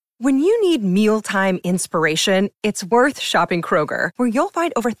 When you need mealtime inspiration, it's worth shopping Kroger, where you'll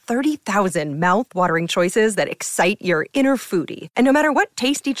find over 30,000 mouth-watering choices that excite your inner foodie. And no matter what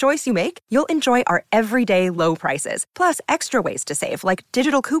tasty choice you make, you'll enjoy our everyday low prices, plus extra ways to save, like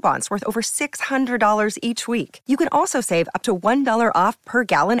digital coupons worth over $600 each week. You can also save up to $1 off per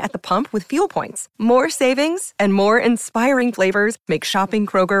gallon at the pump with fuel points. More savings and more inspiring flavors make shopping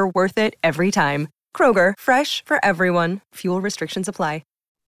Kroger worth it every time. Kroger, fresh for everyone. Fuel restrictions apply.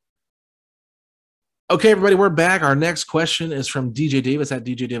 Okay, everybody, we're back. Our next question is from DJ Davis at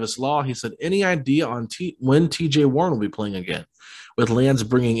DJ Davis Law. He said, any idea on when TJ Warren will be playing again? With Lance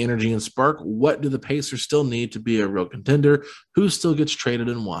bringing energy and spark, what do the Pacers still need to be a real contender? Who still gets traded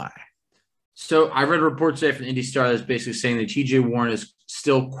and why? So I read a report today from Indy Star that's basically saying that TJ Warren is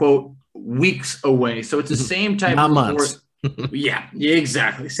still, quote, weeks away. So it's the same type of report. Yeah,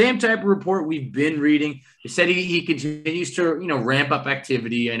 exactly. Same type of report we've been reading. They said he continues to, ramp up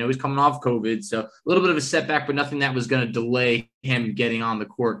activity. I know he's coming off COVID, so a little bit of a setback, but nothing that was going to delay him getting on the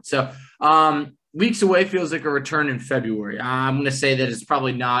court. So weeks away feels like a return in February. I'm going to say that it's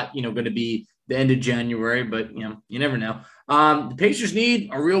probably not, going to be the end of January, but, you never know. The Pacers need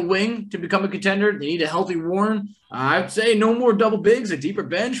a real wing to become a contender. They need a healthy Warren. I would say no more double bigs, a deeper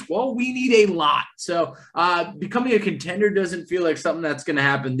bench. Well, we need a lot. So becoming a contender doesn't feel like something that's going to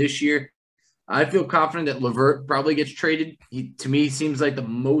happen this year. I feel confident that LeVert probably gets traded. He, to me, seems like the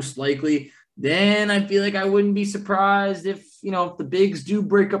most likely. Then I feel like I wouldn't be surprised if the bigs do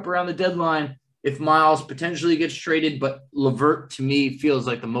break up around the deadline, if Miles potentially gets traded. But LeVert, to me, feels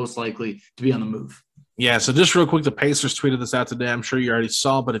like the most likely to be on the move. Yeah, so just real quick, the Pacers tweeted this out today. I'm sure you already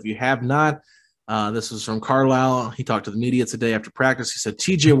saw, but if you have not, this is from Carlisle. He talked to the media today after practice. He said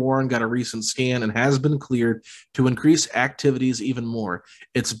TJ Warren got a recent scan and has been cleared to increase activities even more.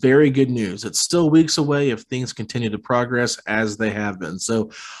 It's very good news. It's still weeks away if things continue to progress as they have been.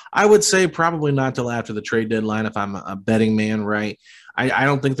 So I would say probably not till after the trade deadline if I'm a betting man, right? I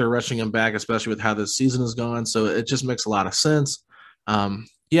don't think they're rushing him back, especially with how this season has gone. So it just makes a lot of sense.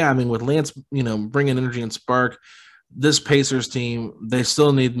 Yeah, I mean, with Lance, bringing energy and spark, this Pacers team, they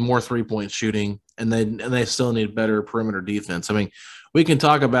still need more three-point shooting, and they still need better perimeter defense. I mean, we can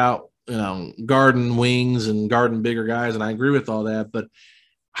talk about, guarding wings and guarding bigger guys, and I agree with all that, but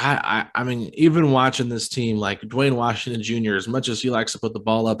I mean, even watching this team, like Dwayne Washington Jr., as much as he likes to put the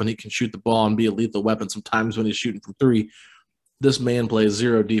ball up and he can shoot the ball and be a lethal weapon sometimes when he's shooting from three, this man plays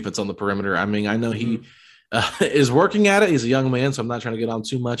zero defense on the perimeter. I mean, I know he is working at it. He's a young man, so I'm not trying to get on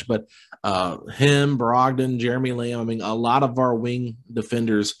too much, but him, Brogdon, Jeremy Lamb, I mean, a lot of our wing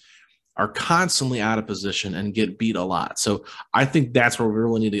defenders are constantly out of position and get beat a lot. So I think that's where we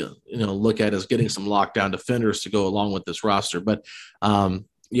really need to, look at is getting some lockdown defenders to go along with this roster. But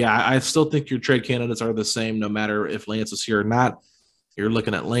yeah, I still think your trade candidates are the same, no matter if Lance is here or not. You're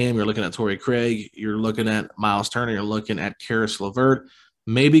looking at Lamb, you're looking at Torrey Craig, you're looking at Miles Turner, you're looking at Karis LeVert,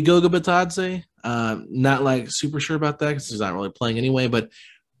 maybe Goga Bitadze. Not like super sure about that because he's not really playing anyway, but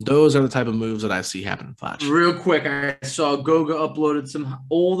those are the type of moves that I see happening. Flash. Real quick, I saw Goga uploaded some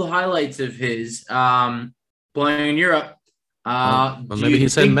old highlights of his playing in Europe. Well, maybe he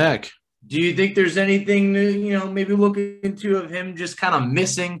said Mech. Do you think there's anything to, maybe look into of him just kind of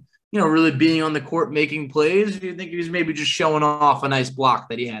missing, really being on the court making plays? Or do you think he was maybe just showing off a nice block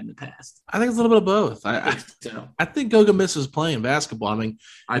that he had in the past? I think it's a little bit of both. I think Goga misses playing basketball. I mean,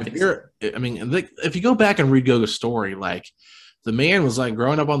 if you go back and read Goga's story, like the man was like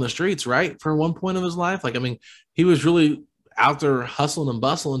growing up on the streets, right? For one point of his life. Like, I mean, he was really out there hustling and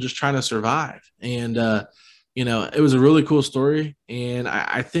bustling, just trying to survive. And, it was a really cool story. And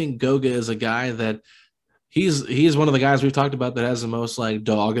I think Goga is a guy that he's one of the guys we've talked about that has the most like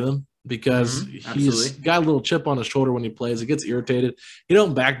dog in him because he's got a little chip on his shoulder when he plays. He gets irritated. He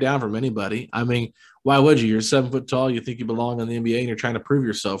don't back down from anybody. I mean, why would you? You're 7 foot tall. You think you belong in the NBA and you're trying to prove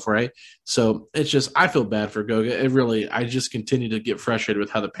yourself, right? So it's just, I feel bad for Goga. I just continue to get frustrated with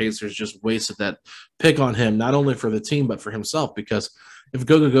how the Pacers just wasted that pick on him, not only for the team, but for himself, because if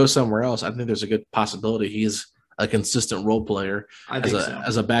Goga goes somewhere else, I think there's a good possibility he's a consistent role player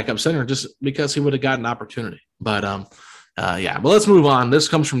as a backup center, just because he would have gotten an opportunity. But but let's move on. This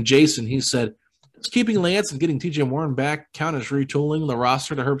comes from Jason. He said, "Does keeping Lance and getting TJ Warren back count as retooling the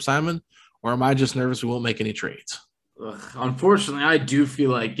roster to Herb Simon, or am I just nervous we won't make any trades?" Unfortunately, I do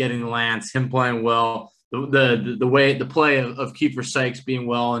feel like getting Lance, him playing well, the play of Kiefer Sykes being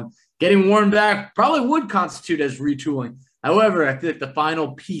well, and getting Warren back probably would constitute as retooling. However, I think the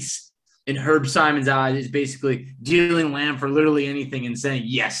final piece in Herb Simon's eyes is basically dealing Lamb for literally anything and saying,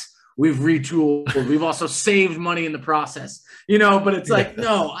 yes, we've retooled. We've also saved money in the process, but it's like,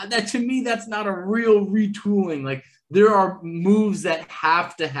 no, that to me, that's not a real retooling. Like, there are moves that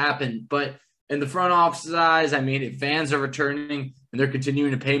have to happen, but in the front office's eyes, I mean, if fans are returning and they're continuing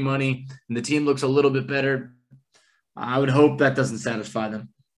to pay money and the team looks a little bit better, I would hope that doesn't satisfy them.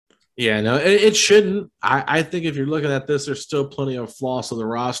 Yeah, no, it shouldn't. I think if you're looking at this, there's still plenty of flaws to the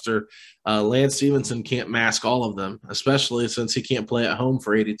roster. Lance Stevenson can't mask all of them, especially since he can't play at home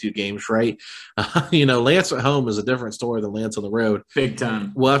for 82 games, right? Lance at home is a different story than Lance on the road. Big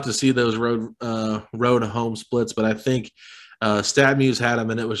time. We'll have to see those road home splits, but I think StatMuse had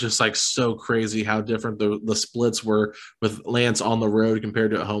him, and it was just like so crazy how different the splits were with Lance on the road compared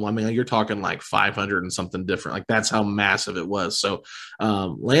to at home. I mean, you're talking like 500 and something different. Like, that's how massive it was. So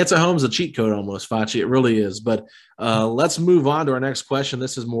Lance at home is a cheat code almost, Facci. It really is. But let's move on to our next question.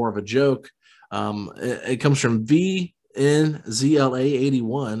 This is more of a joke. It comes from V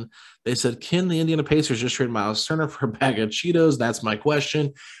NZLA81. They said, can the Indiana Pacers just trade Miles Turner for a bag of Cheetos? That's my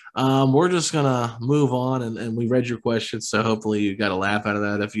question. We're just going to move on, and we read your question, so hopefully you got a laugh out of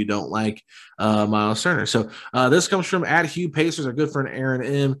that if you don't like Miles Turner. So this comes from @HughPacers, our good friend Aaron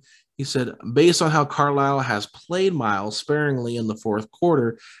M. He said, based on how Carlisle has played Miles sparingly in the fourth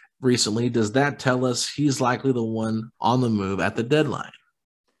quarter recently, does that tell us he's likely the one on the move at the deadline?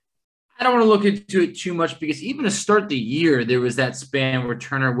 I don't want to look into it too much because even to start the year, there was that span where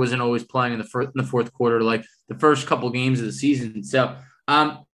Turner wasn't always playing in the fourth quarter, like the first couple games of the season. So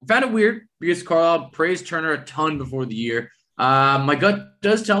I found it weird because Carlisle praised Turner a ton before the year. My gut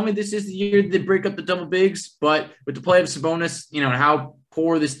does tell me this is the year they break up the double bigs, but with the play of Sabonis, and how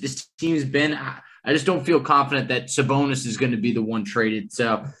poor this team's been, I just don't feel confident that Sabonis is going to be the one traded.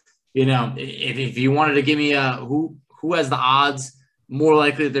 So, if you wanted to give me who has the odds more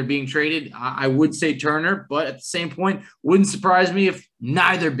likely that they're being traded, I would say Turner, but at the same point, wouldn't surprise me if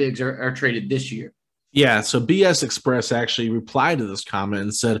neither bigs are traded this year. Yeah, so BS Express actually replied to this comment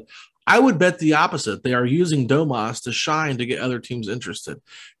and said, I would bet the opposite. They are using Domas to shine to get other teams interested.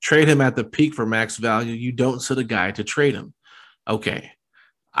 Trade him at the peak for max value. You don't sit a guy to trade him. Okay,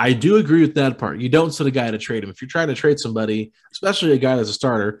 I do agree with that part. You don't sit a guy to trade him. If you're trying to trade somebody, especially a guy that's a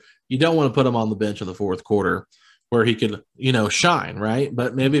starter, you don't want to put him on the bench in the fourth quarter where he could, shine, right?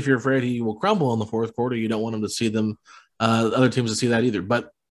 But maybe if you're afraid he will crumble in the fourth quarter, you don't want him to see them, other teams to see that either.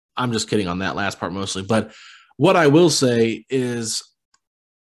 But I'm just kidding on that last part mostly. But what I will say is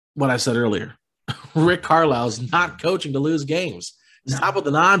what I said earlier. Rick Carlisle's not coaching to lose games. Stop with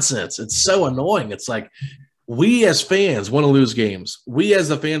the nonsense. It's so annoying. It's like we as fans want to lose games. We as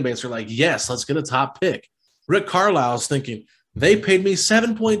the fan base are like, yes, let's get a top pick. Rick Carlisle's thinking, they paid me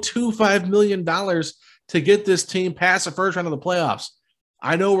 $7.25 million to get this team past the first round of the playoffs.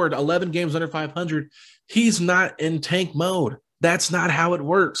 I know we're at 11 games under 500. He's not in tank mode. That's not how it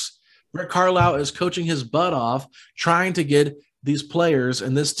works. Rick Carlisle is coaching his butt off, trying to get these players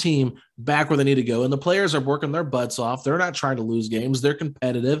and this team back where they need to go. And the players are working their butts off. They're not trying to lose games. They're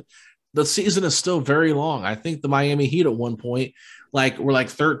competitive. The season is still very long. I think the Miami Heat at one point, were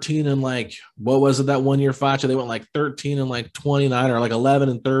 13 and what was it that 1 year, Facha? They went 13 and 29 or 11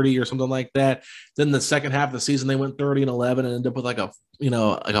 and 30 or something like that. Then the second half of the season, they went 30 and 11 and ended up with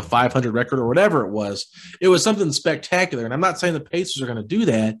a 500 record or whatever it was. It was something spectacular. And I'm not saying the Pacers are going to do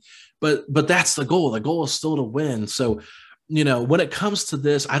that, but that's the goal. The goal is still to win. So, when it comes to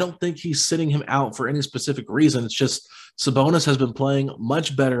this, I don't think he's sitting him out for any specific reason. It's just Sabonis has been playing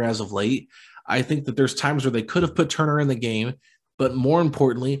much better as of late. I think that there's times where they could have put Turner in the game, but more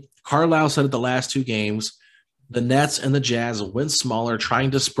importantly, Carlisle said at the last two games, the Nets and the Jazz went smaller,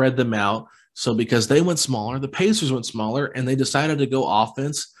 trying to spread them out. So because they went smaller, the Pacers went smaller, and they decided to go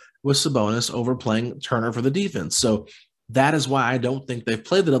offense with Sabonis over playing Turner for the defense. So that is why I don't think they've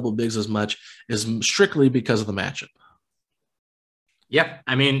played the double bigs as much, is strictly because of the matchup. Yeah,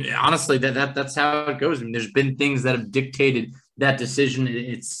 I mean, honestly, that's how it goes. I mean, there's been things that have dictated that decision.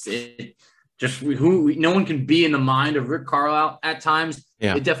 No one can be in the mind of Rick Carlisle at times.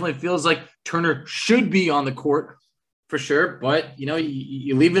 Yeah. It definitely feels like Turner should be on the court for sure, but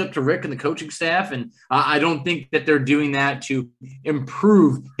you leave it up to Rick and the coaching staff, and I don't think that they're doing that to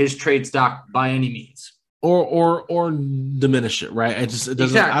improve his trade stock by any means. Or diminish it, right? It doesn't.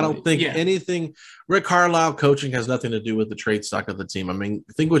 Exactly. I don't think anything. Rick Carlisle coaching has nothing to do with the trade stock of the team. I mean,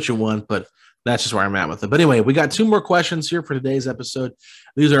 think what you want, but that's just where I'm at with it. But anyway, we got two more questions here for today's episode.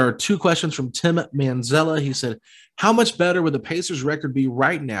 These are two questions from Tim Manzella. He said, how much better would the Pacers record be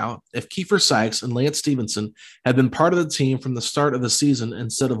right now if Kiefer Sykes and Lance Stevenson had been part of the team from the start of the season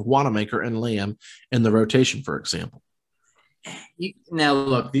instead of Wanamaker and Lamb in the rotation, for example? Now,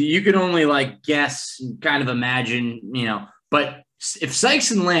 look, you could only guess, kind of imagine, but if Sykes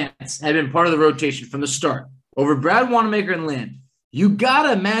and Lance had been part of the rotation from the start over Brad Wanamaker and Lamb, you got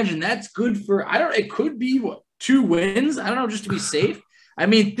to imagine that's good for, it could be 2 wins. I don't know, just to be safe. I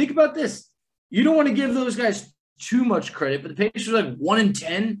mean, think about this. You don't want to give those guys too much credit, but the Pacers are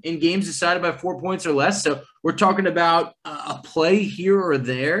 1-10 in games decided by 4 points or less. So we're talking about a play here or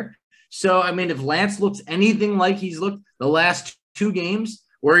there. So, I mean, if Lance looks anything like he's looked the last 2 games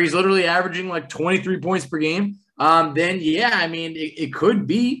where he's literally averaging 23 points per game, then, yeah, I mean, it could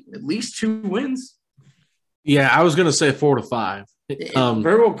be at least 2 wins. Yeah, I was going to say 4 to 5.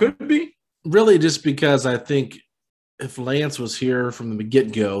 Very well could be. Really just because I think if Lance was here from the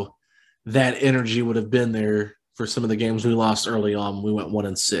get-go, that energy would have been there for some of the games we lost early on. We went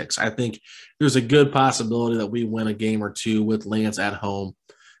 1-6. I think there's a good possibility that we win a game or 2 with Lance at home.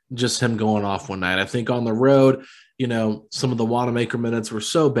 Just him going off one night. I think on the road, some of the Wanamaker minutes were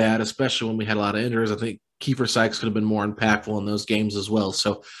so bad, especially when we had a lot of injuries. I think Kiefer Sykes could have been more impactful in those games as well.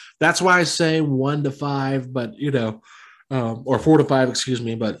 So that's why I say 1-5, but or 4-5, excuse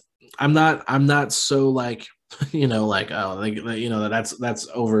me. But I'm not so like, that's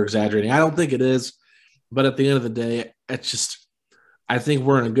over exaggerating. I don't think it is, but at the end of the day, I think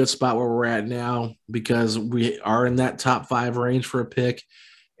we're in a good spot where we're at now because we are in that top 5 range for a pick,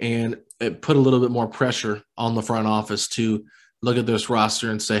 and it put a little bit more pressure on the front office to look at this roster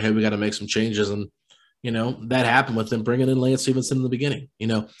and say, hey, we got to make some changes. And, that happened with them bringing in Lance Stevenson in the beginning.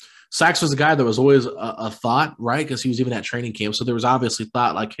 Sykes was a guy that was always a thought, right? Because he was even at training camp. So there was obviously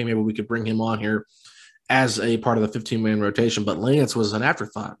thought like, hey, maybe we could bring him on here as a part of the 15-man rotation. But Lance was an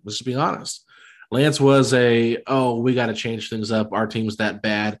afterthought, let's just be honest. Lance was we got to change things up. Our team's that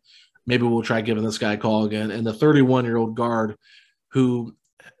bad. Maybe we'll try giving this guy a call again. And the 31-year-old guard who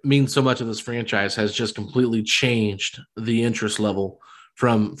means so much of this franchise has just completely changed the interest level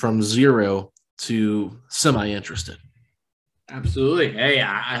from 0 to semi-interested. Absolutely. Hey,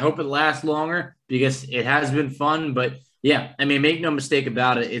 I hope it lasts longer because it has been fun. But, yeah, I mean, make no mistake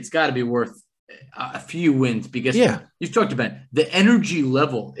about it. It's got to be worth a few wins because you've talked about the energy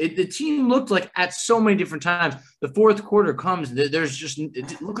level. The team looked like at so many different times. The fourth quarter comes,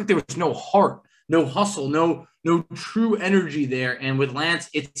 it looked like there was no heart, no hustle, no true energy there. And with Lance,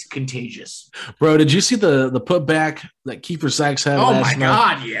 it's contagious. Bro, did you see the putback that Kiefer Sykes had last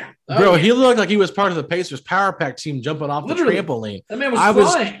night? God, yeah. Bro, he looked like he was part of the Pacers Power Pack team jumping off the trampoline. That man was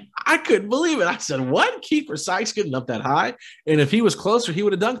flying. I couldn't believe it. I said, what? Kiefer Sykes getting up that high? And if he was closer, he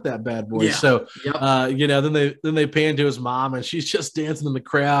would have dunked that bad boy. Yeah. So, then they pan to his mom, and she's just dancing in the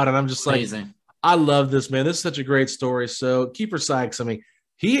crowd. And I'm just amazing. Like, I love this, man. This is such a great story. So, Kiefer Sykes, I mean,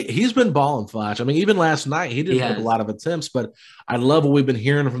 he's been balling, Flash. I mean, even last night, he didn't have a lot of attempts, but I love what we've been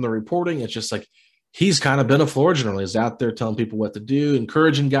hearing from the reporting. It's just like he's kind of been a floor general. He's out there telling people what to do,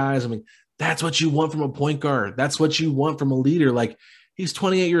 encouraging guys. I mean, that's what you want from a point guard. That's what you want from a leader. Like, he's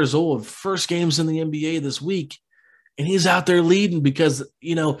 28 years old, first games in the NBA this week, and he's out there leading because,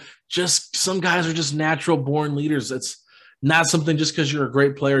 just some guys are just natural born leaders. It's not something just because you're a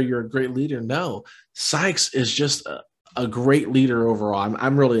great player, you're a great leader. No, Sykes is just a great leader overall.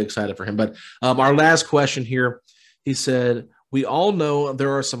 I'm really excited for him. But our last question here, he said, we all know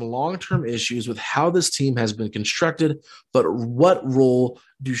there are some long-term issues with how this team has been constructed, but what role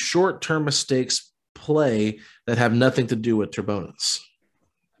do short-term mistakes play that have nothing to do with Turbonis?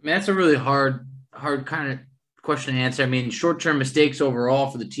 I mean, that's a really hard kind of question to answer. I mean, short-term mistakes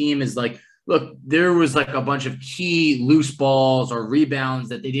overall for the team is like, look, there was like a bunch of key loose balls or rebounds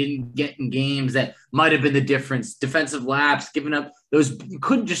that they didn't get in games that might have been the difference. Defensive laps, giving up those, you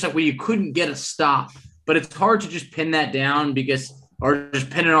couldn't get a stop. But it's hard to just pin that down or just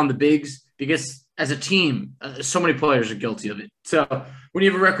pin it on the bigs because as a team, so many players are guilty of it. So when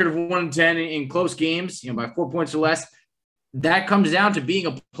you have a record of 1-10 in close games, by 4 points or less, that comes down to being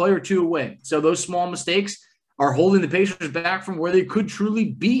a play or two away. So those small mistakes are holding the Pacers back from where they could truly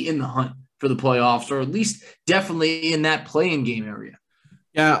be in the hunt for the playoffs, or at least definitely in that play-in game area.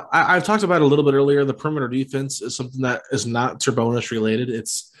 Yeah, I've talked about it a little bit earlier. The perimeter defense is something that is not Turbonis related.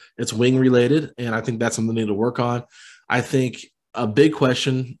 It's wing related, and I think that's something they need to work on. I think a big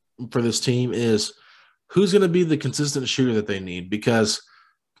question for this team is who's going to be the consistent shooter that they need, because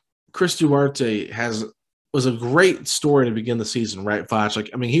Chris Duarte was a great story to begin the season, right, Foch? Like,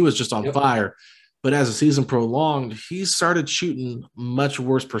 I mean, he was just on fire, but as the season prolonged, he started shooting much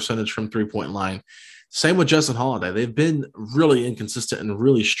worse percentage from three-point line. Same with Justin Holiday. They've been really inconsistent and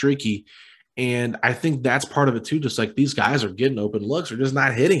really streaky, and I think that's part of it too. Just like these guys are getting open looks, they're just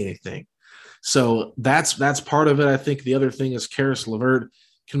not hitting anything. So that's part of it. I think the other thing is Caris LeVert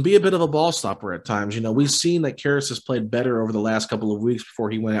can be a bit of a ball stopper at times. We've seen that Caris has played better over the last couple of weeks before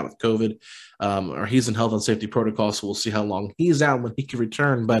he went out with COVID, or he's in health and safety protocol, so we'll see how long he's out when he can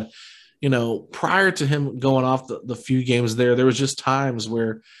return. But, prior to him going off the few games there was just times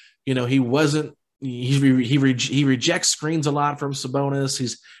where, he wasn't – he rejects screens a lot from Sabonis.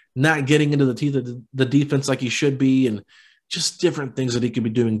 He's not getting into the teeth of the defense like he should be, and just different things that he could be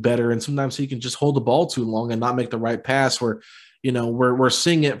doing better. And sometimes he can just hold the ball too long and not make the right pass where, we're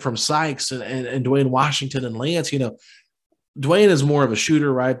seeing it from Sykes and Dwayne Washington and Lance. Dwayne is more of a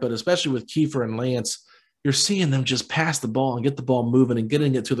shooter, right? But especially with Kiefer and Lance, you're seeing them just pass the ball and get the ball moving and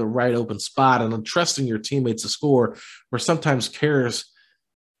getting it to the right open spot and trusting your teammates to score, where sometimes Caris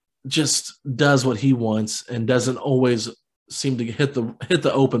just does what he wants and doesn't always seem to hit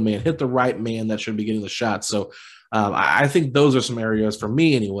the open man, hit the right man that should be getting the shot. So I think those are some areas for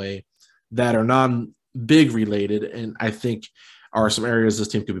me anyway that are non-big related, and I think are some areas this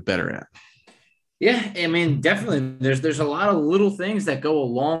team could be better at. Yeah, I mean, definitely. There's a lot of little things that go a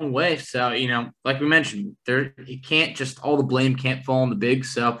long way. So, like we mentioned, it can't just all the blame can't fall on the big.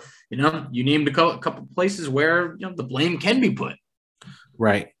 So, you named a couple places where the blame can be put.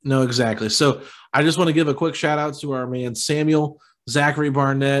 Right. No, exactly. So I just want to give a quick shout out to our man Samuel, Zachary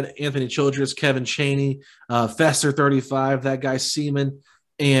Barnett, Anthony Childress, Kevin Chaney, Fester 35, that guy Seaman,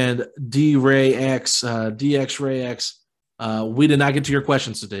 and DX Ray X. We did not get to your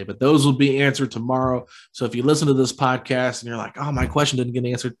questions today, but those will be answered tomorrow. So if you listen to this podcast and you're like, oh, my question didn't get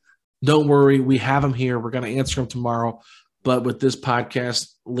answered, don't worry. We have them here. We're going to answer them tomorrow. But with this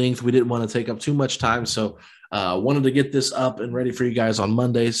podcast length, we didn't want to take up too much time. So wanted to get this up and ready for you guys on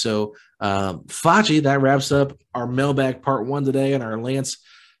Monday. So Facci, that wraps up our mailbag part 1 today and our Lance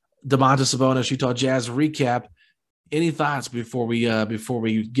Domantas Sabonis Utah Jazz recap. Any thoughts before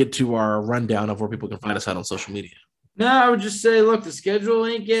we get to our rundown of where people can find us out on social media? No, I would just say, look, the schedule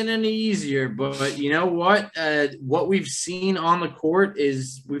ain't getting any easier, but you know what? What we've seen on the court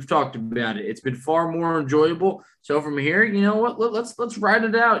is we've talked about it. It's been far more enjoyable. So from here, you know what? Let's ride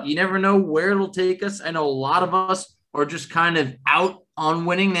it out. You never know where it'll take us. I know a lot of us are just kind of out on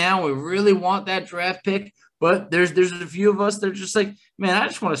winning now. We really want that draft pick, but there's a few of us that are just like, man, I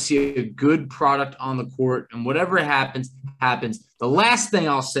just want to see a good product on the court, and whatever happens, happens. The last thing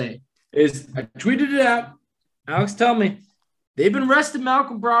I'll say is I tweeted it out. Alex, tell me, they've been resting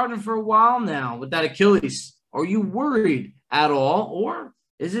Malcolm Brogdon for a while now with that Achilles. Are you worried at all? Or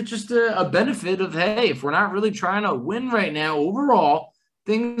is it just a benefit of, hey, if we're not really trying to win right now overall,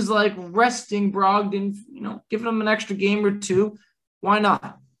 things like resting Brogdon, giving him an extra game or two, why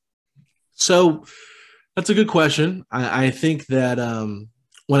not? So that's a good question. I think that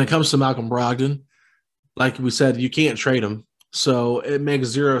when it comes to Malcolm Brogdon, like we said, you can't trade him. So it makes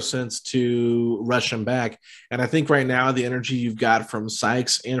zero sense to rush him back. And I think right now the energy you've got from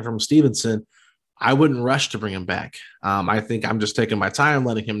Sykes and from Stevenson, I wouldn't rush to bring him back. I think I'm just taking my time,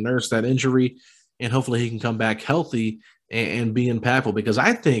 letting him nurse that injury, and hopefully he can come back healthy and be impactful, because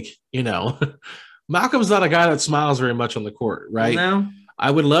I think, Malcolm's not a guy that smiles very much on the court, right? No. I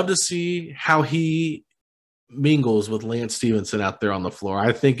would love to see how he mingles with Lance Stevenson out there on the floor.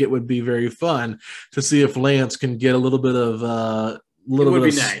 I think it would be very fun to see if Lance can get a little bit of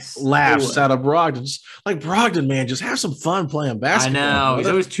nice laughs out of Brogdon. Just like Brogdon, man, just have some fun playing basketball. I know. He's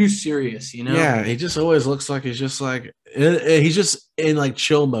always too serious, Yeah, he just always looks like he's just in like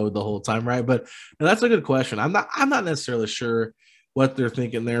chill mode the whole time, right? But that's a good question. I'm not necessarily sure what they're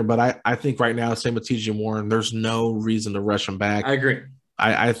thinking there, but I think right now, same with TJ Warren, there's no reason to rush him back. I agree.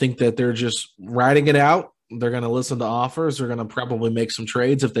 I think that they're just riding it out. They're going to listen to offers. They're going to probably make some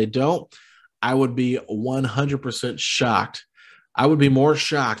trades. If they don't, I would be 100% shocked. I would be more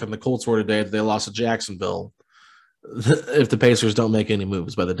shocked than the Colts were today that they lost to Jacksonville if the Pacers don't make any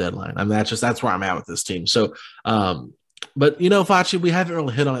moves by the deadline. I mean, that's where I'm at with this team. So, but Facci, we haven't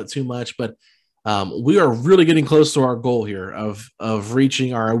really hit on it too much, but we are really getting close to our goal here of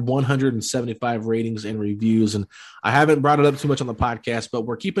reaching our 175 ratings and reviews. And I haven't brought it up too much on the podcast, but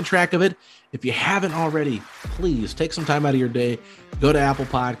we're keeping track of it. If you haven't already, please take some time out of your day, go to Apple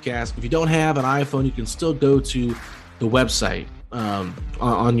Podcasts. If you don't have an iPhone, you can still go to the website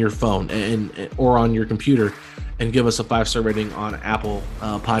on your phone or on your computer and give us a 5-star rating on Apple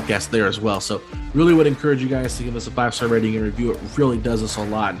Podcasts there as well. So really would encourage you guys to give us a 5-star rating and review. It really does us a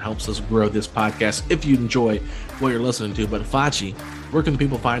lot and helps us grow this podcast if you enjoy what you're listening to. But Facci, where can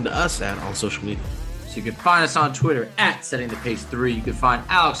people find us at on social media? So you can find us on Twitter at SettingThePace3. You can find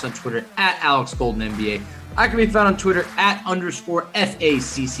Alex on Twitter at AlexGoldenNBA. I can be found on Twitter at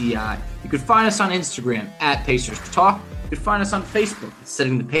 _FACCI. You can find us on Instagram at Pacers Talk. You can find us on Facebook at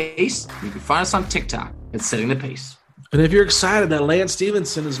Setting the Pace. You can find us on TikTok at Setting the Pace. And if you're excited that Lance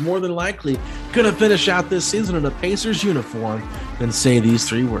Stevenson is more than likely going to finish out this season in a Pacers uniform, then say these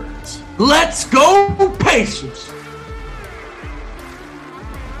 3 words. Let's go Pacers!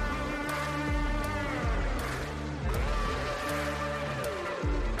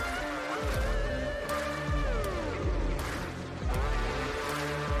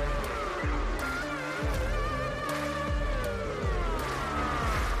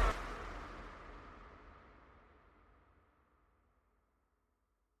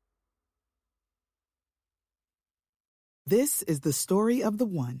 This is the story of the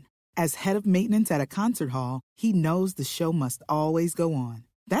one. As head of maintenance at a concert hall, he knows the show must always go on.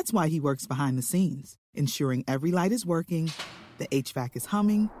 That's why he works behind the scenes, ensuring every light is working, the HVAC is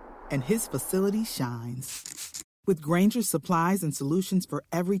humming, and his facility shines. With Grainger's supplies and solutions for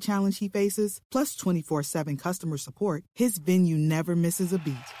every challenge he faces, plus 24/7 customer support, his venue never misses a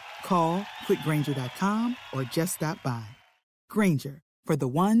beat. Call quickgrainger.com or just stop by. Grainger, for the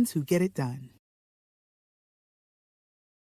ones who get it done.